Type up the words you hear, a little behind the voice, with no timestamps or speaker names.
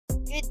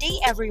Good day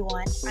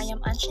everyone, I am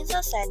Anshin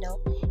Salcedo,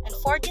 and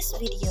for this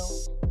video,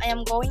 I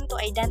am going to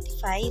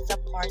identify the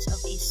parts of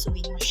a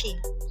sewing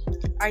machine.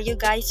 Are you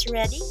guys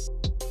ready?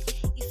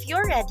 If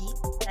you're ready,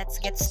 let's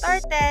get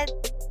started!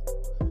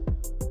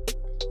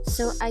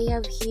 So I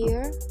have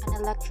here an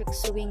electric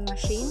sewing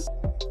machine.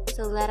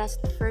 So let us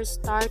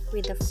first start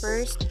with the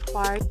first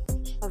part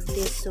of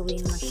this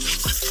sewing machine.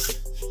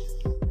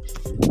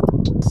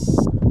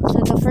 So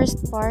the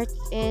first part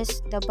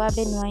is the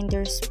bobbin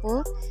winder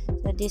spool.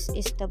 So this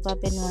is the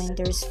bobbin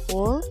winder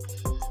spool.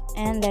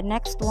 And the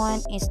next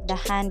one is the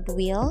hand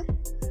wheel.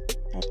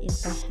 That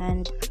is the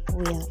hand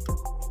wheel.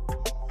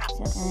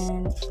 So,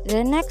 and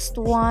the next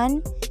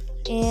one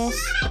is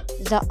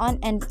the on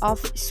and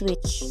off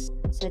switch.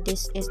 So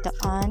this is the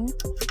on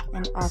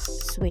and off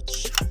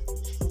switch.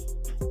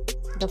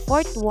 The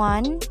fourth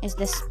one is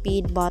the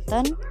speed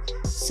button.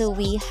 So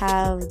we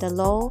have the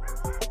low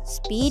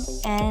speed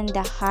and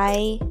the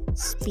high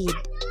speed.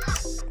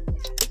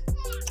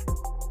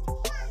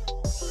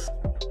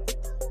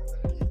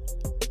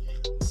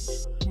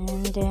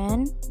 And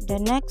then the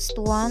next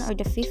one, or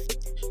the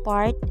fifth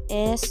part,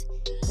 is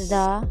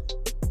the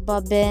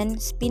bobbin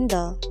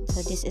spindle.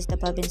 So this is the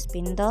bobbin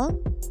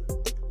spindle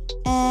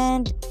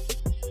and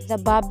the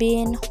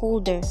bobbin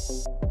holder.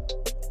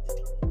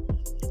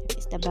 That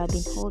is the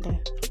bobbin holder.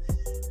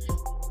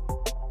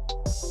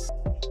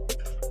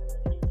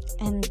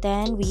 And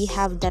then we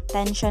have the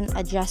tension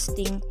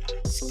adjusting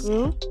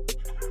screw.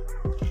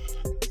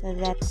 So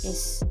that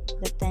is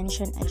the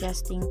tension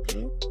adjusting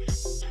screw.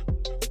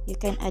 You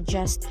can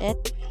adjust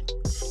it.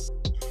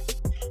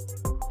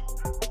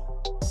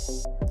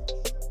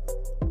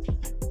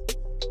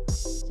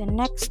 The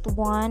next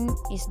one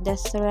is the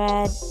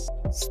thread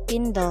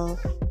spindle.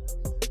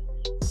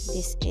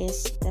 This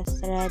is the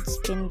thread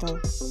spindle.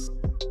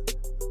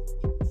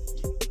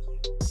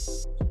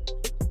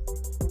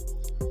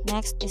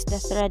 Next is the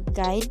thread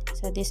guide.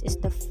 So this is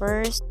the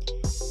first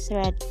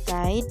thread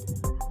guide,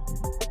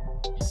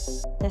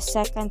 the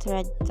second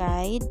thread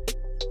guide,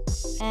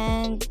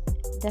 and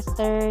the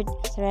third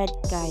thread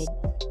guide.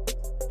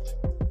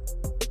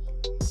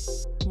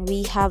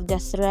 We have the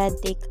thread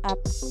take up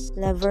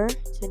lever.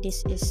 So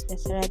this is the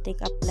thread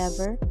take up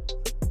lever.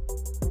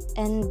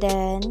 And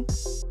then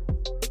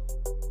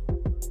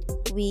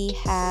we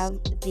have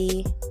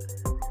the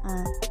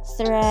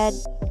thread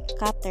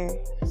cutter.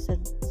 So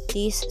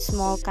this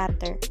small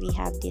cutter, we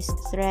have this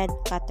thread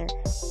cutter.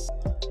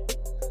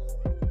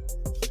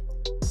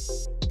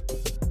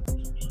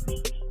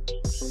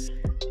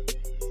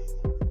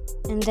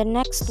 And the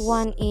next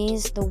one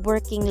is the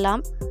working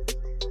lamp.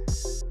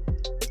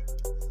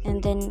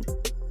 And then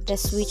the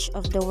switch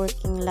of the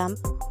working lamp,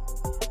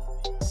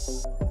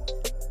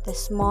 the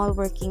small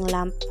working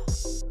lamp.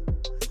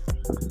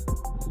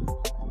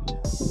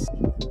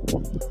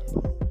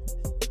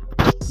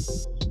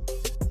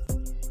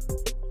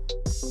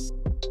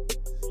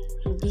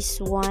 This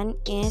one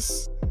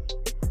is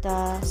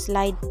the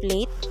slide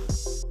plate.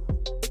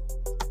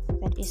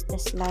 That is the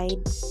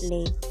slide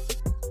plate.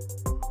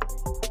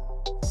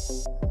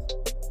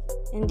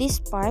 In this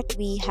part,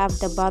 we have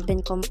the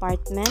bobbin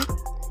compartment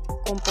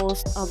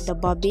composed of the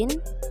bobbin.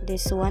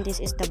 This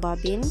is the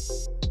bobbin.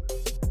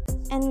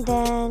 And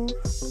then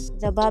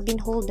the bobbin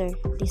holder,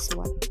 this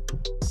one.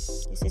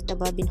 This is the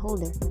bobbin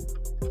holder.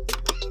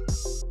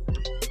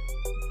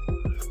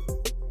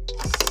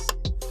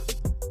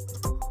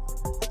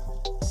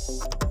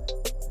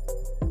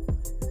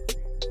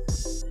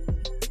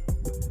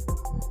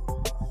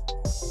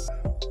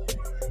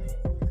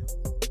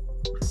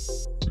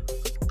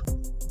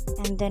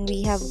 And then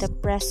we have the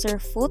presser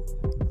foot.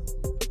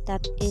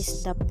 That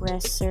is the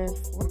presser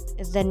foot.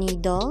 The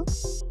needle.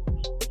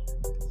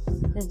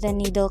 The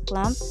needle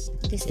clamp.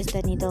 This is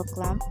the needle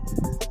clamp.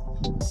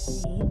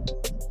 Okay.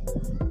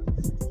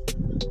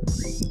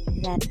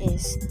 That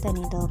is the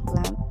needle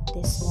clamp.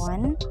 This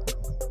one.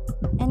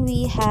 And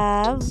we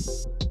have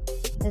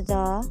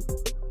the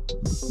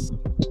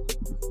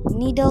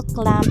needle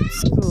clamp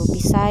screw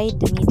beside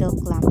the needle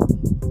clamp.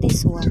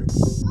 This one.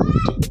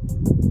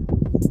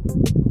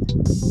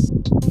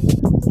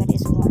 That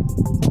is one.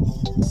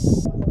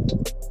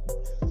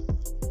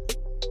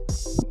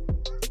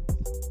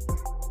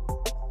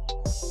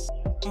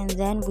 And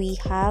then we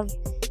have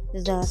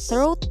the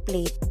throat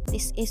plate.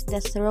 This is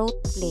the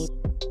throat plate.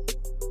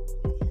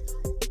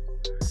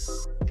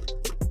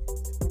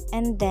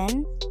 And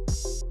then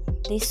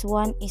this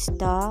one is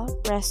the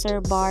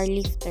presser bar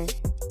lifter.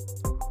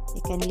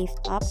 You can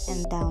lift up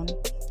and down.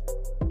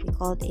 We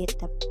called it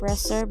the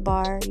presser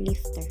bar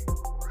lifter.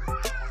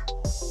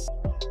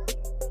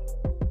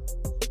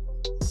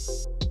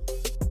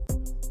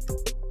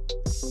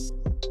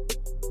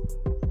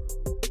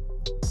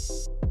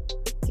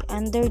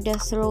 Under the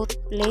throat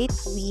plate,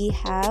 we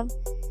have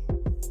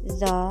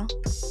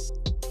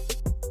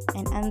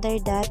and under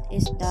that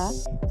is the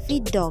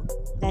feed dog.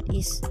 That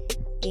is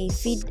a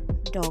feed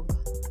dog.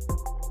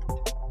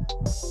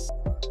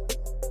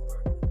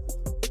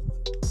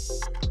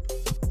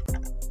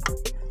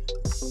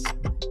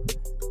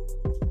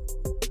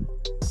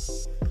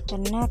 The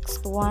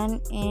next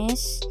one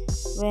is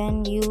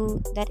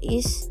that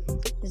is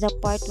the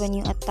part when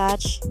you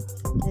attach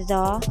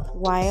the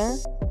wire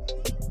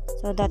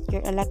so that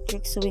your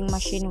electric sewing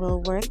machine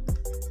will work.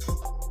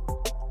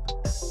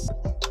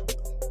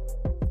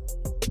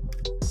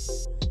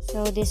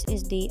 So this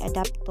is the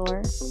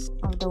adapter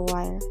of the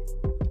wire.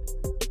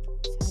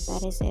 So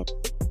that is it.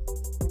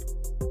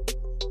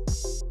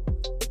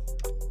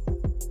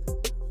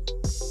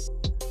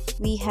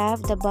 We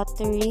have the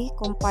battery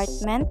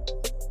compartment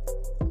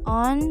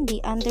on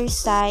the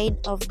underside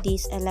of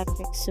this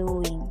electric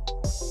sewing.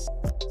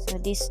 So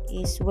this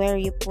is where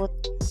you put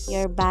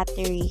your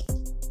battery.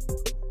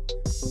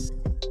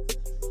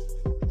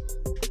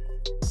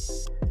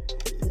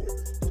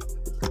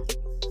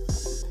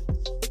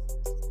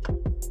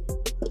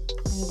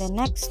 And the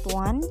next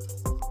one,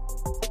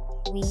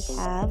 we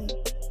have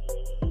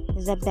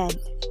the bed.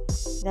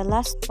 The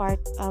last part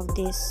of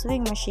this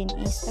sewing machine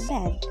is the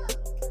bed.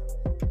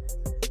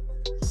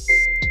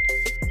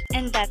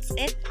 And that's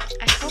it.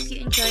 I hope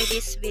you enjoyed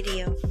this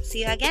video.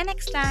 See you again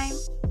next time.